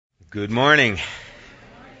Good morning.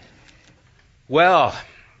 Well,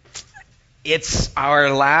 it's our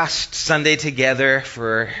last Sunday together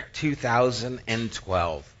for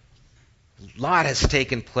 2012. A lot has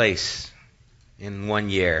taken place in 1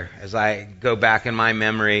 year. As I go back in my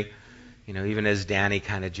memory, even as Danny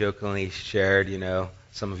kind of jokingly shared,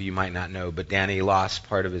 some of you might not know, but Danny lost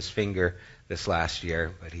part of his finger this last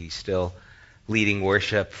year, but he's still leading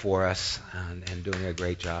worship for us and doing a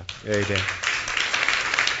great job. Very good.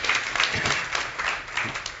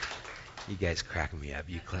 You guys cracking me up.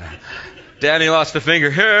 You clap. Danny lost a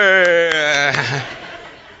finger.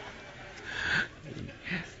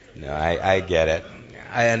 No, I get it.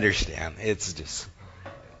 I understand. It's just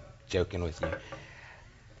joking with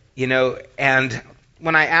you. And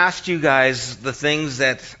when I asked you guys to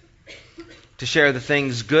share the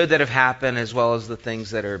things good that have happened as well as the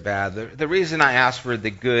things that are bad, the reason I asked for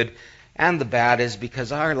the good and the bad is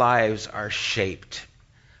because our lives are shaped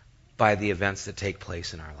by the events that take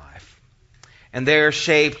place in our life. And they are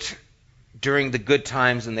shaped during the good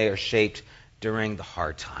times and they are shaped during the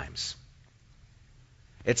hard times.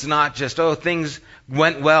 It's not just, things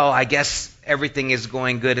went well, I guess everything is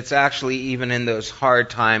going good. It's actually even in those hard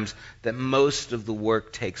times that most of the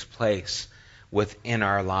work takes place within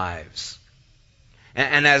our lives.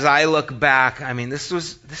 And as I look back, this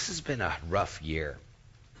has been a rough year.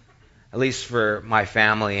 At least for my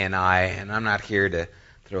family and I'm not here to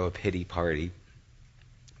throw a pity party.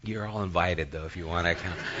 You're all invited, though, if you want to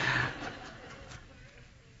come.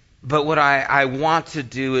 But what I want to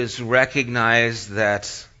do is recognize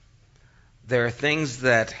that there are things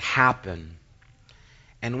that happen,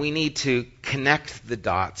 and we need to connect the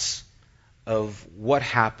dots of what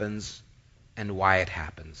happens and why it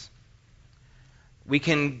happens. We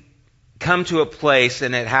can come to a place,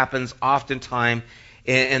 and it happens oftentimes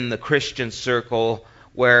in the Christian circle,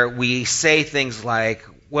 where we say things like,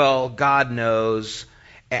 well, God knows.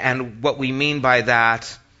 And what we mean by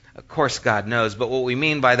that, of course God knows, but what we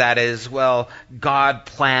mean by that is, well, God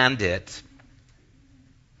planned it.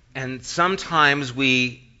 And sometimes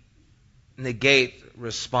we negate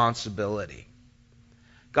responsibility.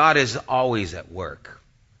 God is always at work.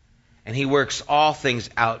 And He works all things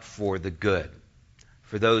out for the good,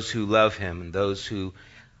 for those who love Him and those who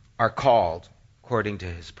are called according to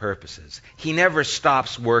His purposes. He never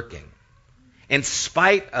stops working, in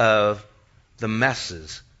spite of the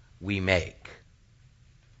messes we make.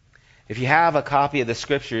 If you have a copy of the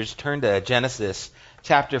Scriptures, turn to Genesis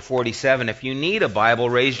chapter 47. If you need a Bible,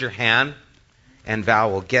 raise your hand and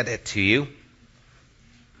Val will get it to you.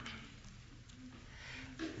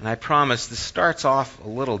 And I promise this starts off a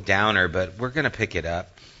little downer, but we're going to pick it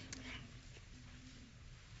up.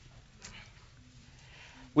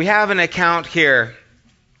 We have an account here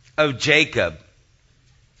of Jacob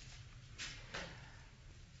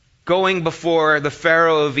going before the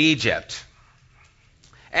Pharaoh of Egypt.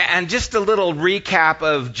 And just a little recap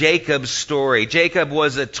of Jacob's story. Jacob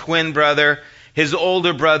was a twin brother. His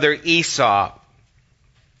older brother Esau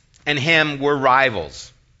and him were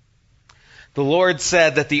rivals. The Lord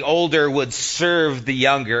said that the older would serve the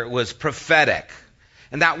younger. It was prophetic.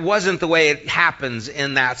 And that wasn't the way it happens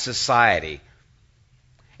in that society.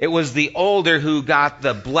 It was the older who got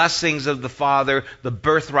the blessings of the father, the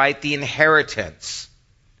birthright, the inheritance.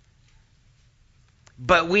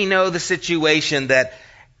 But we know the situation that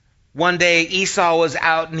one day Esau was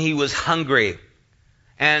out and he was hungry.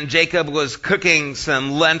 And Jacob was cooking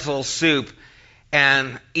some lentil soup.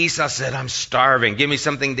 And Esau said, I'm starving. Give me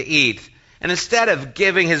something to eat. And instead of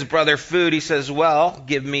giving his brother food, he says, well,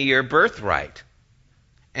 give me your birthright.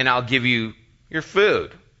 And I'll give you your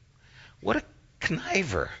food. What a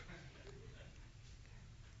conniver.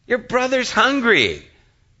 Your brother's hungry.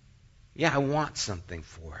 Yeah, I want something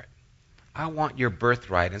for it. I want your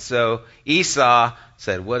birthright. And so Esau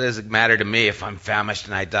said, what does it matter to me if I'm famished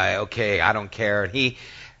and I die? Okay, I don't care. And he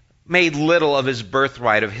made little of his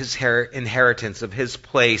birthright, of his inheritance, of his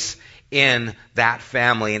place in that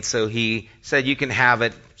family. And so he said, you can have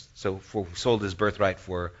it. So sold his birthright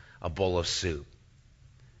for a bowl of soup.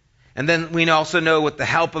 And then we also know with the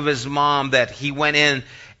help of his mom that he went in,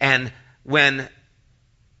 and when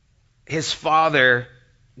his father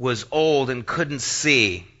was old and couldn't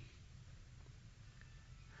see,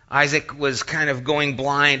 Isaac was kind of going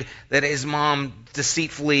blind, that his mom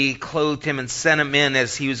deceitfully clothed him and sent him in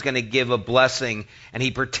as he was going to give a blessing. And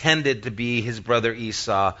he pretended to be his brother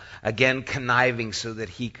Esau, again conniving so that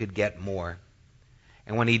he could get more.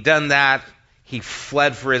 And when he'd done that, he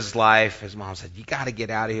fled for his life. His mom said, you got to get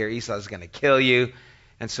out of here. Esau's going to kill you.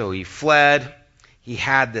 And so he fled. He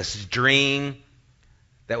had this dream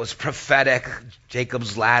that was prophetic.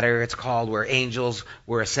 Jacob's ladder, it's called, where angels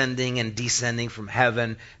were ascending and descending from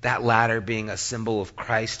heaven, that ladder being a symbol of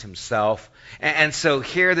Christ himself. And so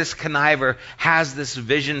here this conniver has this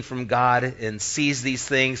vision from God and sees these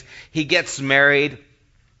things. He gets married,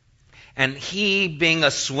 and he, being a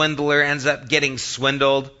swindler, ends up getting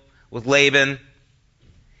swindled with Laban.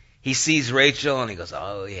 He sees Rachel and he goes,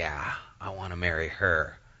 oh yeah, I want to marry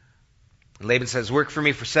her. And Laban says, work for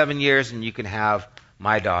me for 7 years and you can have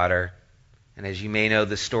my daughter. And as you may know,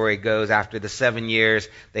 the story goes, after the 7 years,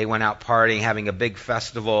 they went out partying, having a big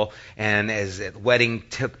festival. And as the wedding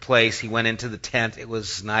took place, he went into the tent. It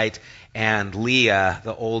was night. And Leah,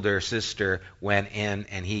 the older sister, went in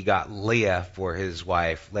and he got Leah for his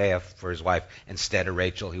wife, instead of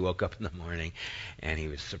Rachel. He woke up in the morning and he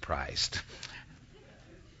was surprised.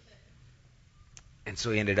 And so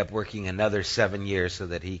he ended up working another 7 years so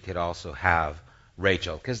that he could also have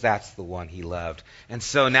Rachel, because that's the one he loved. And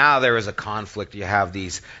so now there is a conflict. You have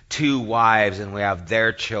these two wives, and we have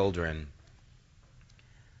their children.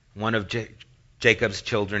 One of Jacob's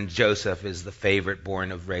children, Joseph, is the favorite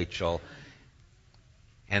born of Rachel.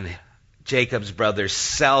 And Jacob's brothers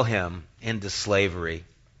sell him into slavery.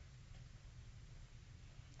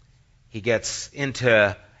 He gets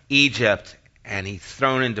into Egypt, and he's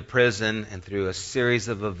thrown into prison, and through a series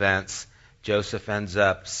of events, Joseph ends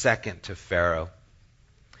up second to Pharaoh.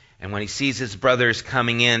 And when he sees his brothers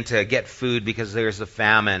coming in to get food because there's a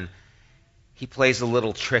famine, he plays a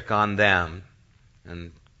little trick on them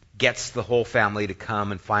and gets the whole family to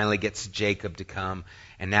come and finally gets Jacob to come.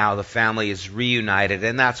 And now the family is reunited,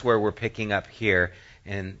 and that's where we're picking up here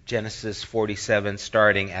in Genesis 47,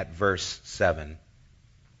 starting at verse 7.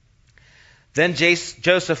 Then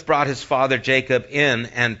Joseph brought his father Jacob in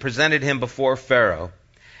and presented him before Pharaoh.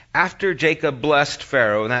 After Jacob blessed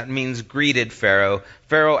Pharaoh, and that means greeted Pharaoh,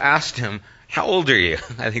 Pharaoh asked him, how old are you?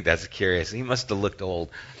 I think that's curious. He must have looked old.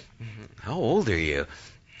 How old are you?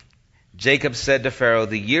 Jacob said to Pharaoh,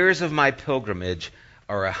 the years of my pilgrimage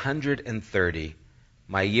are 130.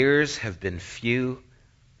 My years have been few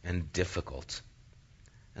and difficult,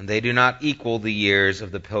 and they do not equal the years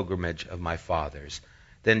of the pilgrimage of my fathers.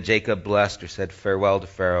 Then Jacob blessed or said farewell to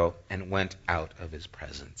Pharaoh and went out of his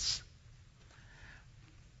presence.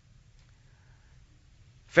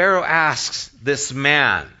 Pharaoh asks this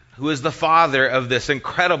man, who is the father of this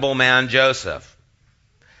incredible man, Joseph,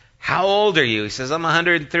 how old are you? He says, I'm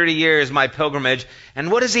 130 years, my pilgrimage. And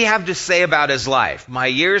what does he have to say about his life? My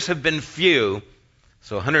years have been few.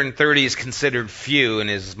 So 130 is considered few in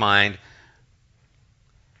his mind.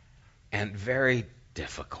 And very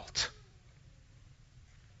difficult.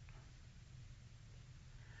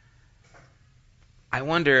 I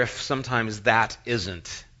wonder if sometimes that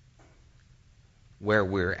isn't where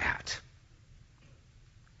we're at.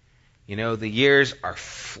 You know, the years are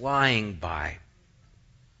flying by.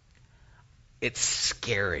 It's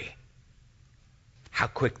scary how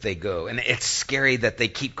quick they go. And it's scary that they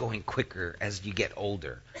keep going quicker as you get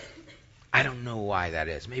older. I don't know why that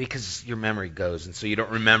is. Maybe because your memory goes, and so you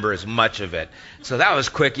don't remember as much of it. So that was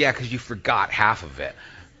quick, yeah, because you forgot half of it.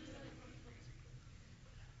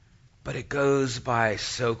 But it goes by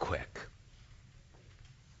so quick.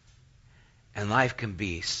 And life can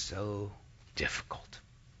be so difficult.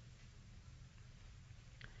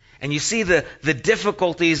 And you see the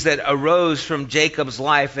difficulties that arose from Jacob's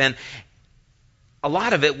life, and a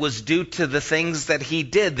lot of it was due to the things that he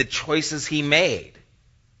did, the choices he made.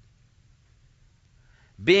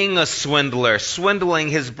 Being a swindler, swindling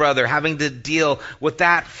his brother, having to deal with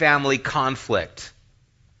that family conflict.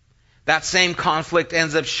 That same conflict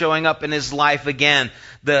ends up showing up in his life again.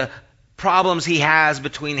 The problems he has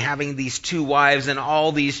between having these two wives and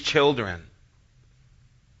all these children.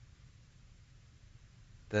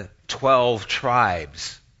 The 12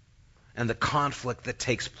 tribes and the conflict that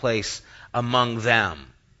takes place among them.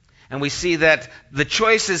 And we see that the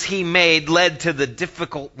choices he made led to the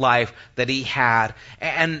difficult life that he had.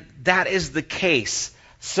 And that is the case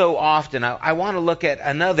so often. I want to look at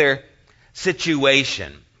another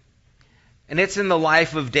situation. And it's in the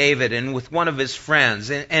life of David and with one of his friends.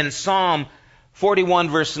 In Psalm 41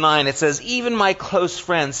 verse 9, it says, even my close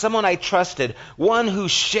friend, someone I trusted, one who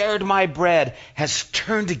shared my bread, has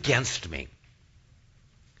turned against me.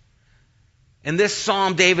 In this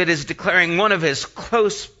psalm, David is declaring one of his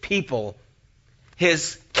close people,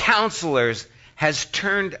 his counselors, has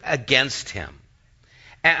turned against him.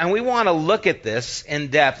 And we want to look at this in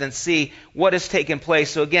depth and see what has taken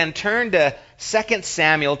place. So again, turn to 2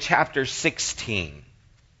 Samuel chapter 16.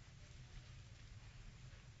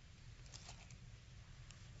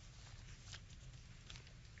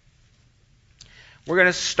 We're going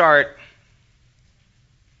to start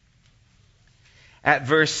at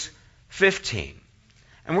verse 15.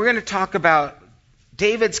 And we're going to talk about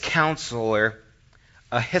David's counselor,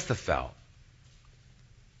 Ahithophel.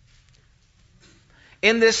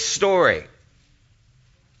 In this story,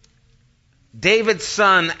 David's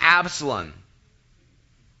son, Absalom,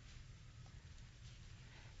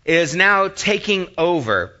 is now taking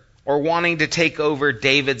over, or wanting to take over,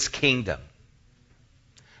 David's kingdom.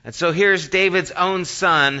 And so here's David's own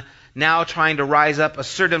son now trying to rise up,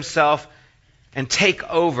 assert himself, and take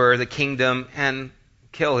over the kingdom and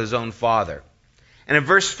kill his own father. And in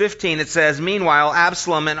verse 15 it says, "Meanwhile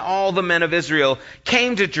Absalom and all the men of Israel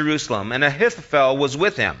came to Jerusalem, and Ahithophel was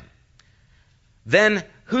with him. Then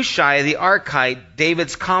Hushai the Archite,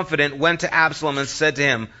 David's confidant, went to Absalom and said to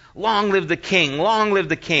him, 'Long live the king! Long live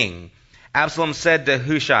the king!' Absalom said to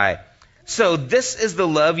Hushai, 'So this is the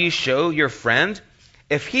love you show your friend?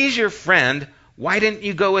 If he's your friend, why didn't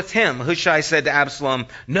you go with him?' Hushai said to Absalom,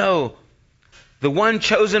 'No, the one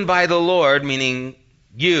chosen by the Lord,' meaning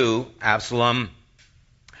you, Absalom,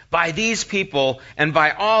 'by these people and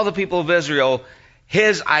by all the people of Israel,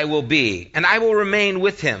 his I will be, and I will remain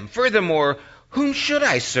with him. Furthermore, whom should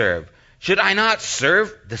I serve? Should I not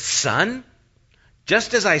serve the son?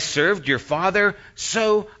 Just as I served your father,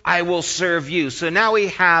 so I will serve you.'" So now we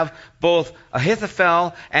have both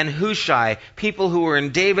Ahithophel and Hushai, people who were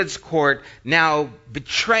in David's court, now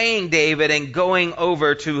betraying David and going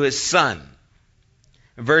over to his son.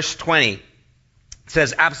 Verse 20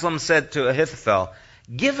 says, Absalom said to Ahithophel,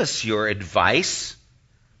 "Give us your advice.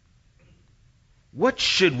 What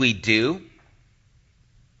should we do?"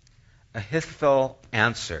 Ahithophel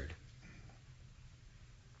answered.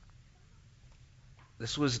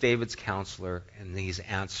 This was David's counselor, and he's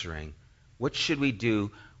answering. "What should we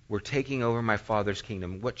do? We're taking over my father's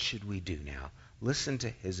kingdom. What should we do now?" Listen to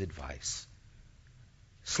his advice.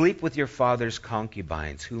 "Sleep with your father's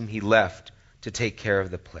concubines, whom he left to take care of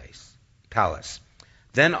the palace.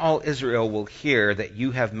 Then all Israel will hear that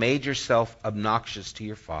you have made yourself obnoxious to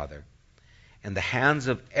your father, and the hands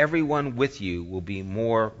of everyone with you will be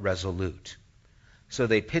more resolute." So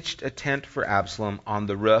they pitched a tent for Absalom on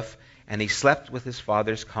the roof, and he slept with his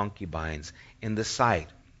father's concubines in the sight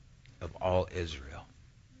of all Israel.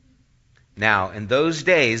 Now, in those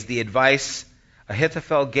days, the advice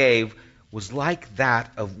Ahithophel gave was like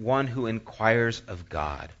that of one who inquires of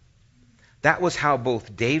God. That was how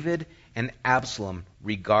both David and Absalom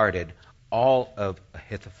regarded all of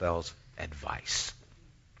Ahithophel's advice.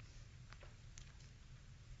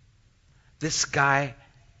 This guy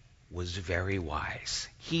was very wise.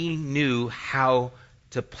 He knew how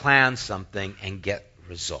to plan something and get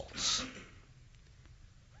results.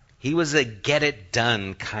 He was a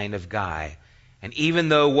get-it-done kind of guy. And even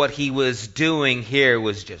though what he was doing here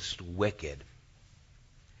was just wicked,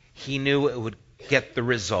 he knew it would get the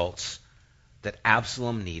results that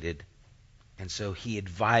Absalom needed. And so he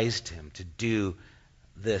advised him to do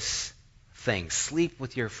this thing. Sleep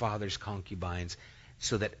with your father's concubines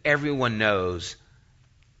so that everyone knows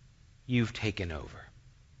you've taken over.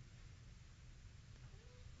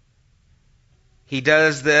 He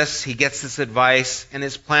does this, he gets this advice, and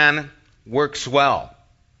his plan works well.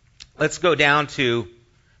 Let's go down to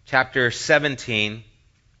chapter 17,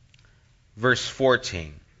 verse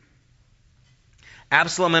 14.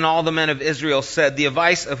 Absalom and all the men of Israel said, "The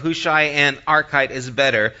advice of Hushai and Archite is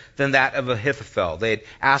better than that of Ahithophel." They had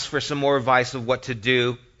asked for some more advice of what to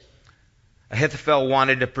do. Ahithophel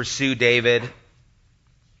wanted to pursue David.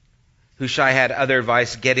 Hushai had other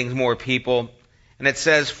advice, getting more people. And it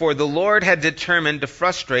says, "For the Lord had determined to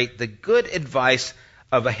frustrate the good advice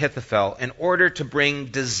of Ahithophel in order to bring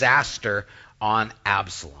disaster on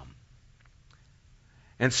Absalom."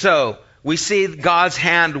 And so we see God's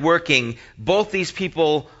hand working. Both these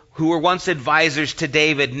people who were once advisors to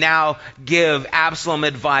David now give Absalom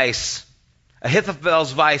advice.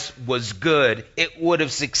 Ahithophel's advice was good. It would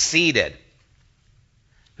have succeeded.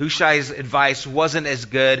 Hushai's advice wasn't as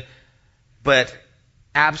good, but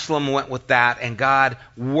Absalom went with that, and God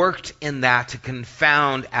worked in that to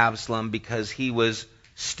confound Absalom because he was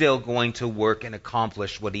still going to work and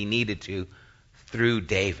accomplish what he needed to through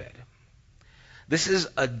David. This is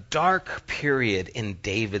a dark period in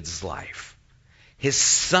David's life. His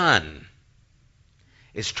son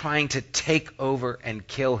is trying to take over and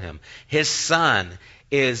kill him. His son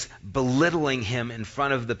is belittling him in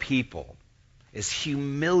front of the people, is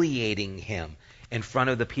humiliating him in front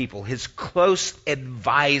of the people. His close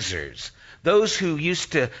advisors, those who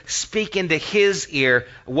used to speak into his ear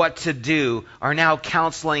what to do, are now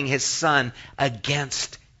counseling his son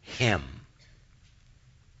against him.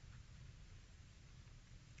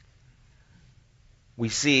 We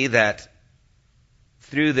see that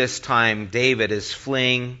through this time, David is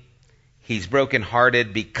fleeing. He's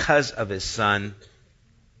brokenhearted because of his son.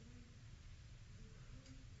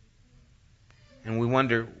 And we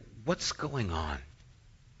wonder, what's going on?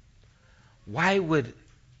 Why would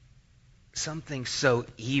something so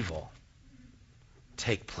evil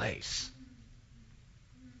take place?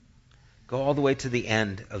 Go all the way to the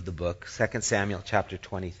end of the book, 2 Samuel chapter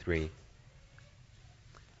 23.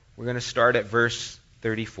 We're going to start at verse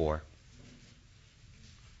 34.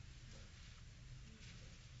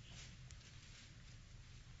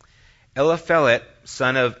 Eliphelet,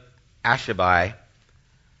 son of Ashabai,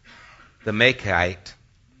 the Maachite,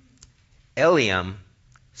 Eliam,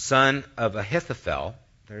 son of Ahithophel,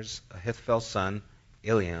 there's Ahithophel's son,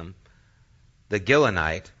 Eliam, the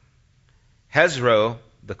Gilonite, Hezro,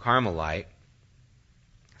 the Carmelite.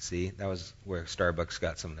 See, that was where Starbucks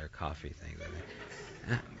got some of their coffee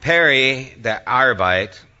things. Peri, the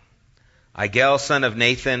Arbite, Igel, son of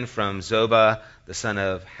Nathan, from Zobah, the son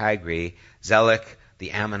of Hagri, Zelek,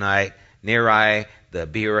 the Ammonite, Neri, the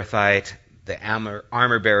Beerothite, the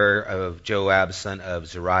armor-bearer of Joab, son of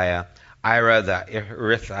Zeruiah, Ira, the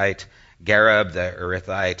Erithite, Gareb, the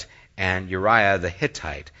Erithite, and Uriah, the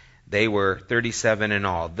Hittite. They were 37 in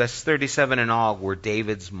all. This 37 in all were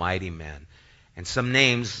David's mighty men. And some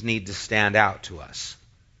names need to stand out to us.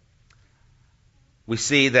 We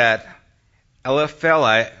see that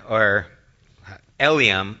Eliphelet, or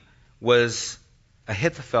Eliam, was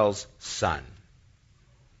Ahithophel's son.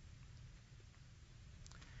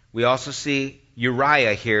 We also see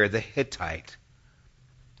Uriah here, the Hittite.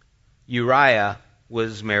 Uriah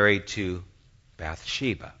was married to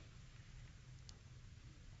Bathsheba.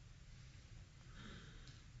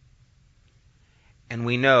 And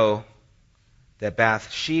we know that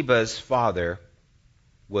Bathsheba's father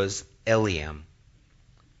was Eliam.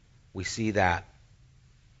 We see that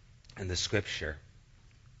in the scripture.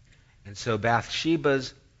 And so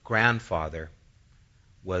Bathsheba's grandfather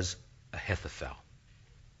was Ahithophel.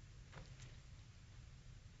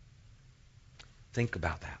 Think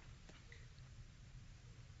about that.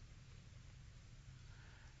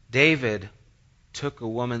 David took a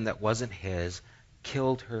woman that wasn't his,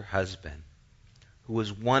 killed her husband, who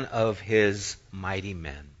was one of his mighty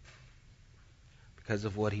men, because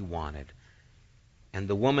of what he wanted. And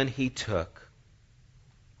the woman he took,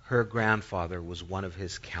 her grandfather was one of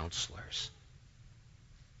his counselors.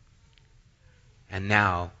 And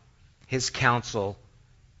now, his counsel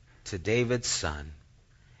to David's son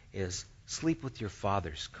is, sleep with your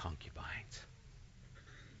father's concubines.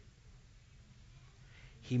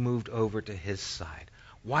 He moved over to his side.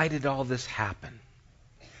 Why did all this happen?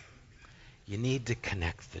 You need to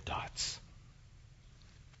connect the dots.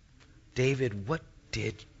 David, what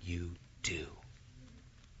did you do?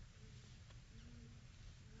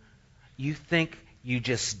 You think you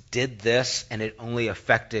just did this and it only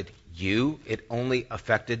affected you? It only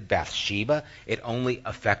affected Bathsheba? It only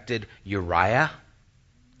affected Uriah?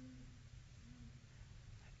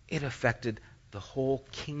 It affected the whole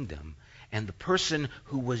kingdom. And the person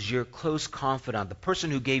who was your close confidant, the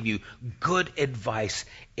person who gave you good advice,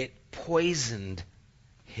 it poisoned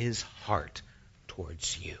his heart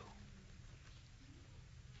towards you.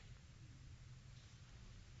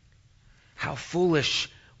 How foolish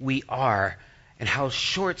we are and how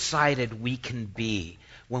short-sighted we can be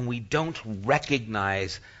when we don't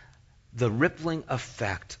recognize the rippling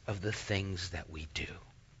effect of the things that we do.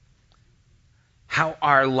 How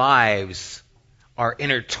our lives are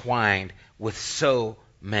intertwined with so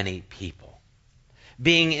many people.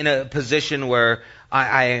 Being in a position where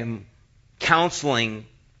I am counseling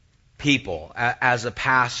people as a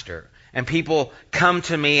pastor, and people come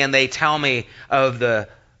to me and they tell me of the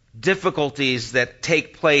difficulties that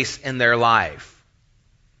take place in their life.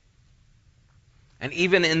 And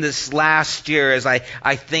even in this last year, as I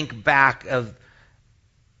think back of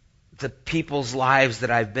the people's lives that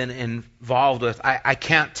I've been involved with, I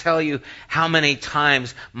can't tell you how many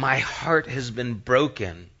times my heart has been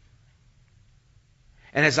broken.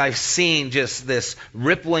 And as I've seen just this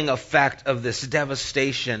rippling effect of this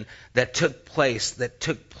devastation that took place,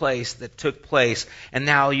 and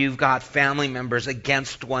now you've got family members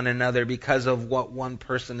against one another because of what one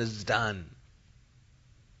person has done.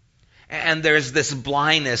 And there's this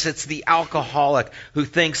blindness. It's the alcoholic who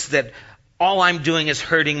thinks that all I'm doing is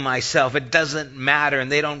hurting myself. It doesn't matter.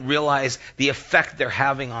 And they don't realize the effect they're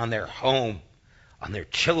having on their home, on their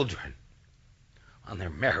children, on their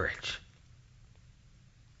marriage.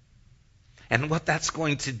 And what that's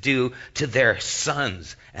going to do to their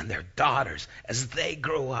sons and their daughters as they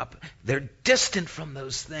grow up. They're distant from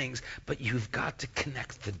those things, but you've got to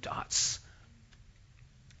connect the dots.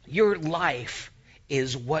 Your life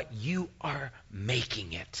is what you are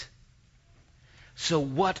making it. So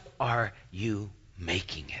what are you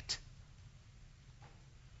making it?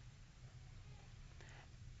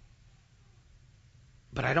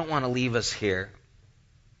 But I don't want to leave us here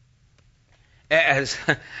as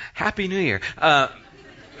Happy New Year.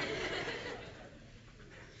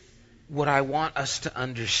 What I want us to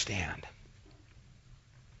understand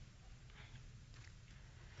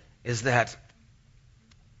is that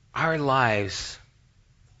our lives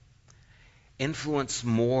influence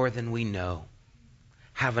more than we know,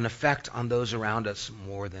 have an effect on those around us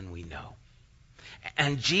more than we know.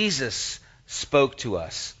 And Jesus spoke to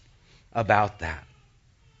us about that.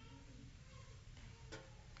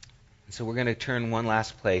 And so we're going to turn one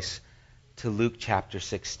last place to Luke chapter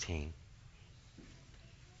 16.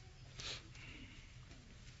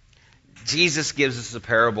 Jesus gives us a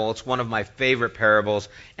parable. It's one of my favorite parables,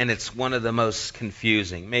 and it's one of the most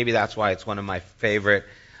confusing. Maybe that's why it's one of my favorite.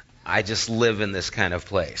 I just live in this kind of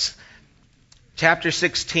place. Chapter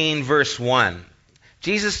 16, verse 1.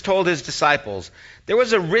 Jesus told his disciples, "There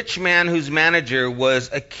was a rich man whose manager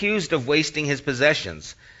was accused of wasting his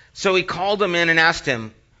possessions. So he called him in and asked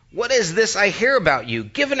him, 'What is this I hear about you?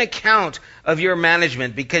 Give an account of your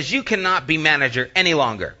management, because you cannot be manager any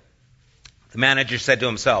longer.' The manager said to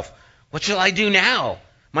himself, 'What shall I do now?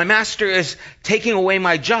 My master is taking away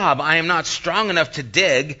my job. I am not strong enough to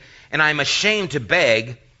dig, and I am ashamed to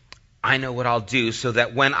beg. I know what I'll do so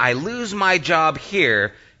that when I lose my job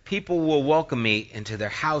here, people will welcome me into their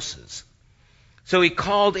houses.' So he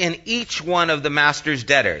called in each one of the master's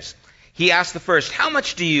debtors. He asked the first, 'How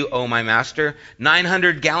much do you owe my master?'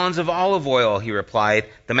 900 gallons of olive oil,' he replied.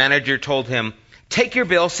 The manager told him, 'Take your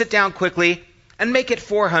bill, sit down quickly, and make it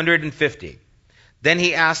 450. Then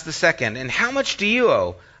he asked the second, 'And how much do you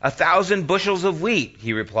owe?' 1,000 bushels of wheat,'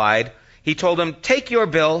 he replied. He told him, 'Take your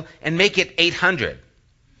bill and make it 800.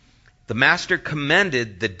 The master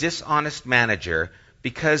commended the dishonest manager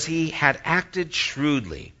because he had acted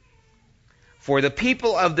shrewdly. For the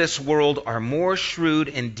people of this world are more shrewd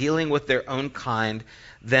in dealing with their own kind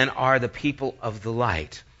than are the people of the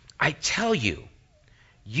light. I tell you,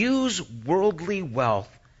 use worldly wealth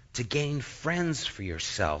to gain friends for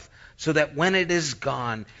yourself, so that when it is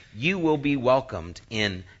gone, you will be welcomed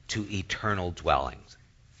into eternal dwellings.'"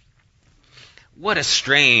 What a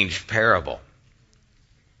strange parable.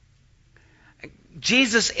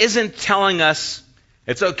 Jesus isn't telling us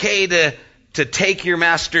it's okay to take your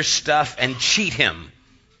master's stuff and cheat him.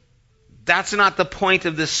 That's not the point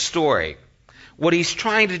of this story. What he's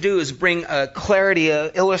trying to do is bring a clarity, an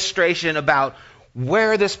illustration about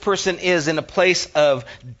where this person is in a place of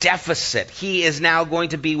deficit. He is now going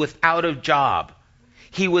to be without a job.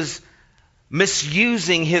 He was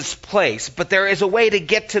misusing his place, but there is a way to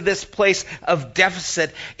get to this place of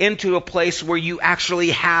deficit into a place where you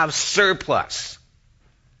actually have surplus.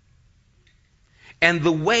 And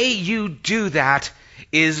the way you do that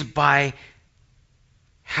is by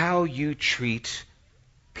how you treat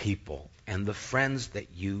people and the friends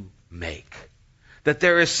that you make. That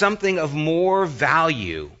there is something of more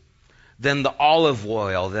value than the olive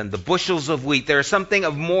oil, than the bushels of wheat. There is something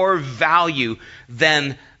of more value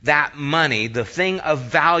than that money. The thing of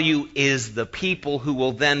value is the people who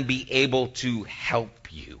will then be able to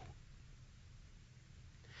help you.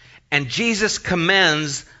 And Jesus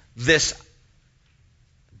commends this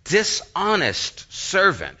dishonest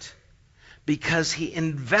servant because he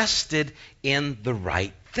invested in the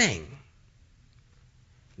right thing.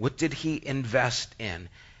 What did he invest in?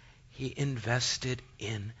 He invested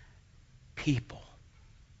in people.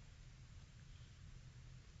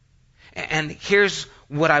 And here's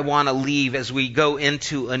what I want to leave as we go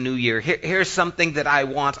into a new year. Here's something that I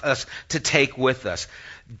want us to take with us.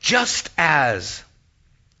 Just as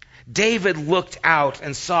David looked out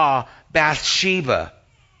and saw Bathsheba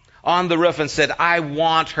on the roof and said, "I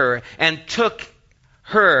want her," and took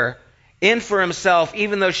her in for himself,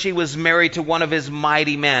 even though she was married to one of his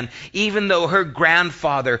mighty men, even though her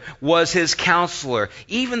grandfather was his counselor,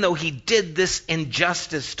 even though he did this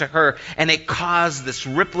injustice to her, and it caused this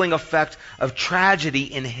rippling effect of tragedy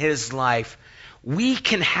in his life, we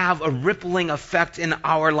can have a rippling effect in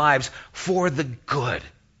our lives for the good.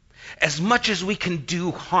 As much as we can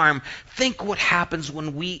do harm, think what happens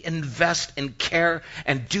when we invest in care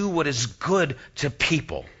and do what is good to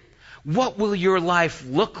people. What will your life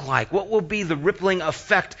look like? What will be the rippling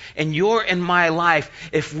effect in your and my life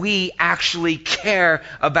if we actually care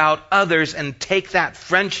about others and take that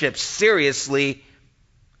friendship seriously?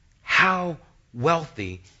 How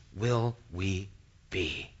wealthy will we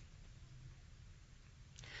be?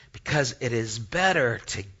 Because it is better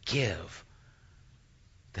to give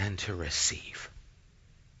than to receive.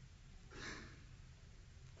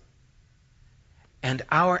 And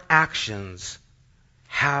our actions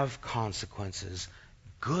have consequences,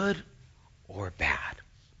 good or bad.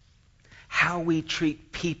 How we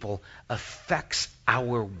treat people affects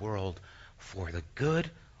our world for the good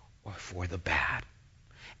or for the bad.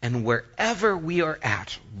 And wherever we are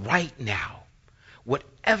at right now,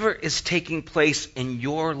 whatever is taking place in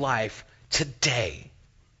your life today,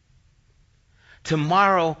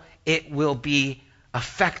 tomorrow it will be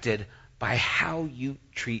affected by how you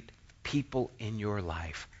treat people in your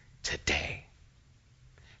life today.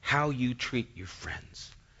 How you treat your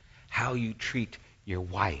friends, how you treat your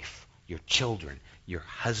wife, your children, your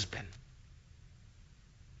husband,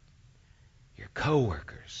 your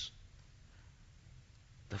coworkers.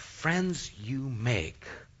 The friends you make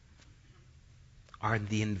are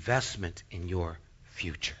the investment in your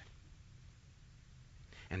future.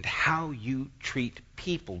 And how you treat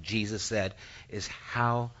people, Jesus said, is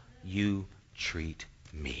how you treat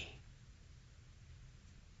me.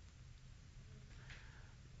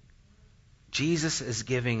 Jesus is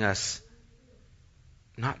giving us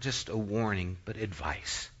not just a warning, but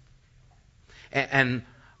advice. And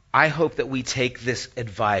I hope that we take this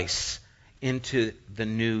advice into the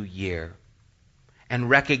new year and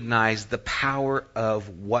recognize the power of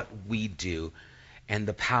what we do and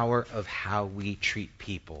the power of how we treat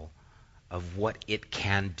people, of what it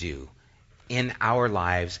can do in our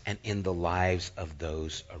lives and in the lives of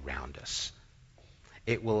those around us.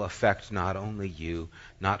 It will affect not only you,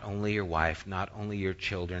 not only your wife, not only your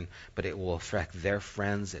children, but it will affect their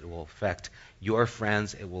friends, it will affect your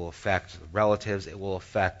friends, it will affect relatives, it will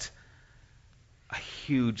affect a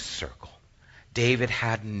huge circle. David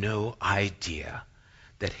had no idea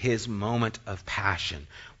that his moment of passion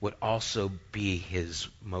would also be his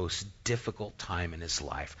most difficult time in his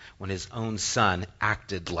life, when his own son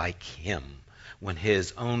acted like him, when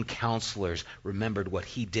his own counselors remembered what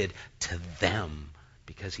he did to them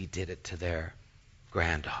because he did it to their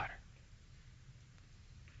granddaughter.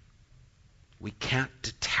 We can't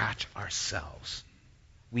detach ourselves.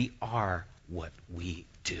 We are what we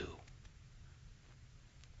do.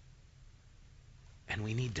 And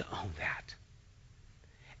we need to own that.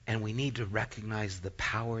 And we need to recognize the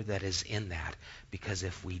power that is in that, because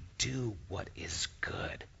if we do what is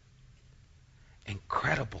good,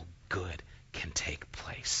 incredible good can take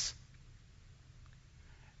place.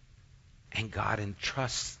 And God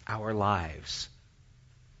entrusts our lives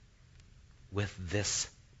with this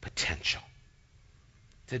potential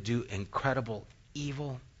to do incredible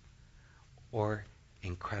evil or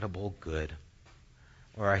incredible good.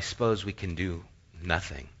 Or I suppose we can do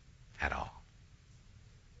nothing at all.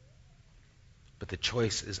 But the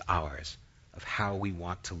choice is ours of how we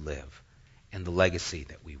want to live and the legacy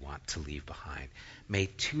that we want to leave behind. May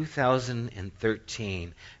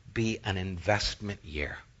 2013 be an investment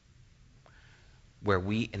year where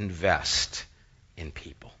we invest in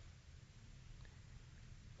people,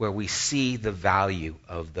 where we see the value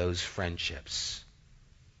of those friendships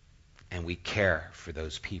and we care for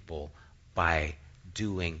those people by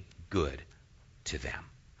doing good to them.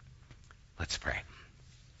 Let's pray.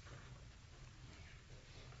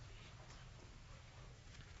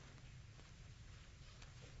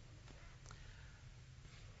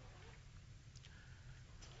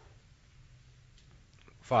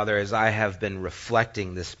 Father, as I have been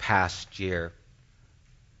reflecting this past year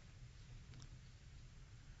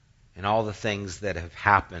and all the things that have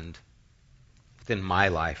happened within my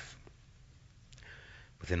life,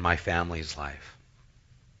 within my family's life,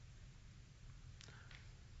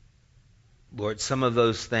 Lord, some of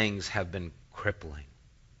those things have been crippling.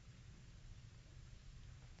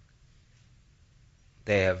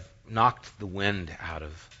 They have knocked the wind out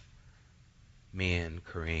of me and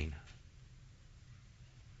Corrine.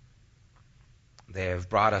 They have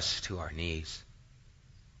brought us to our knees.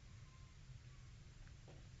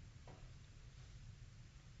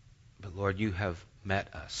 But Lord, you have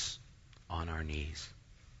met us on our knees.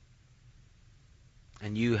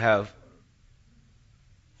 And you have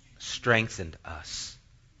strengthened us.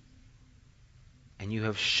 And you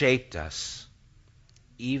have shaped us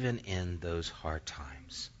even in those hard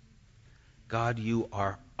times. God, you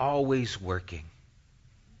are always working.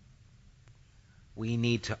 We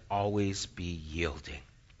need to always be yielding.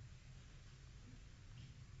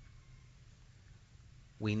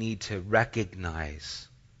 We need to recognize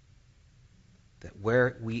that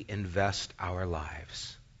where we invest our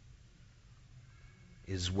lives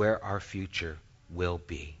is where our future will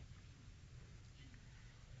be.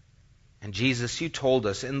 And Jesus, you told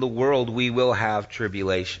us in the world we will have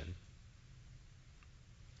tribulation.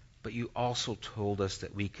 But you also told us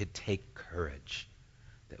that we could take courage,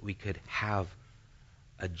 that we could have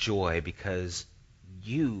a joy because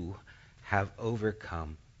you have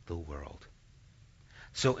overcome the world.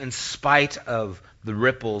 So in spite of the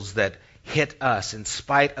ripples that hit us, in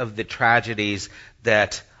spite of the tragedies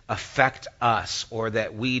that affect us or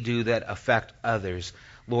that we do that affect others,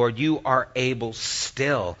 Lord, you are able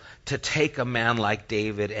still to take a man like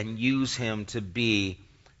David and use him to be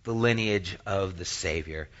the lineage of the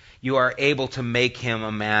Savior. You are able to make him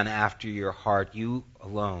a man after your heart. You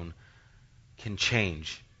alone can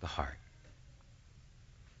change the heart.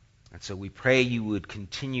 And so we pray you would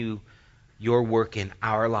continue your work in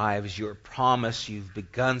our lives, your promise. You've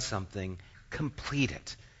begun something, complete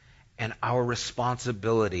it. And our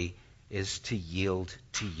responsibility is to yield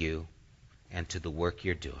to you and to the work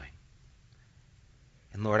you're doing.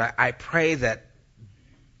 And Lord, I pray that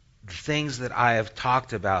the things that I have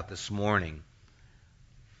talked about this morning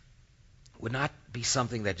would not be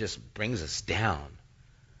something that just brings us down,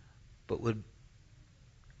 but would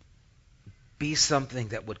be something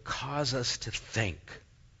that would cause us to think,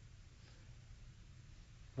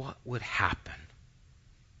 what would happen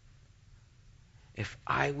if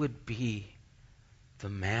I would be the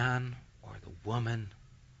man or the woman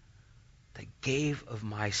that gave of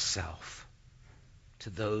myself to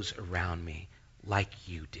those around me like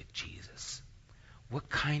you did, Jesus? What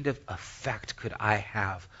kind of effect could I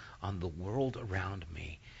have on the world around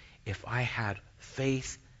me if I had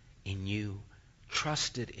faith in you,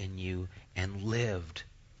 trusted in you, and lived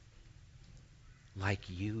like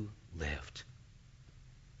you lived?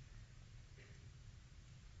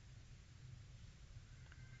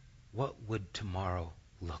 What would tomorrow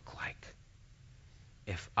look like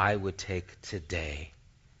if I would take today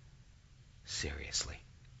seriously?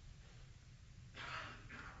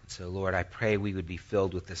 So, Lord, I pray we would be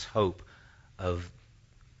filled with this hope of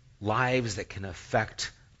lives that can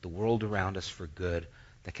affect the world around us for good,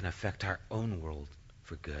 that can affect our own world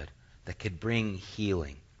for good, that could bring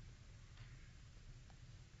healing,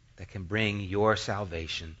 that can bring your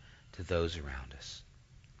salvation to those around us.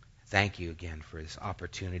 Thank you again for this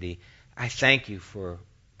opportunity. I thank you for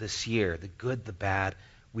this year, the good, the bad.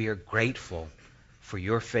 We are grateful for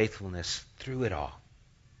your faithfulness through it all.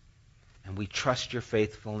 And we trust your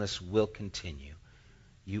faithfulness will continue.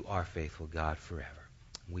 You are faithful, God, forever.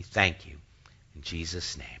 We thank you. In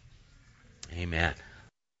Jesus' name, amen.